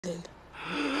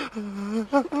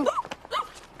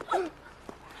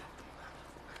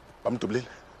Bamdubulile.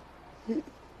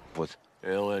 What?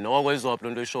 Wena wakwezophi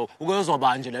lento eshow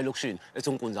ukwezobani nje la elokushini ethi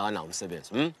unkunzi akanawo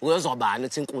umsebenzi ukwezobani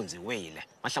ethi inkunzi iwile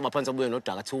mahlaba phansi abuye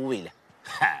nodaka athi uwile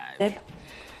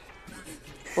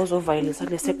ozovayelisa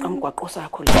leseqa mgwaqo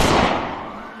sakho la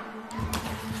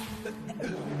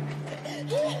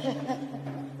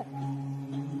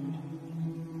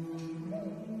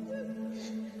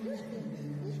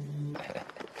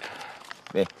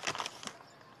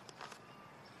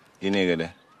Inike le.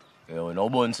 Wena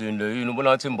ubonsini le yini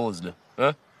ubona athi imbuzi le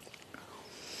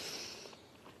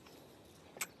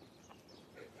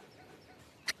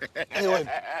Hey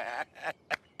wena.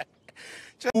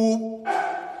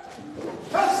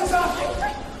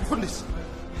 Fundisi.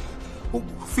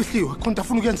 Ufihliwe konta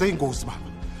ufuna ukuyenza ingozi baba.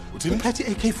 Uthini phethe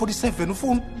AK47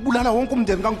 ufuna ubulala wonke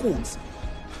umndeni kaNkunzi.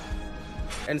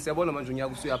 And siyabona manje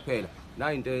unyaka usuyaphela.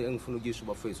 Na into engifuna ukuyisho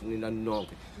bafethu ninani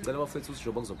nonke. Ngicela bafethu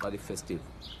sijoba kuzoqala ifestival.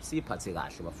 Siphathe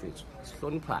kahle bafethu.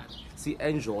 Sihloniphane.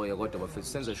 Si-enjoy kodwa bafethu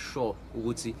senze sure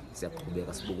ukuthi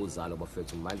siyaqhubeka sibuka Uzalo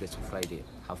bafethu Monday to Friday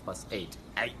 8:30.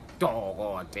 Ayi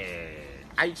dokote.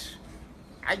 Ayi.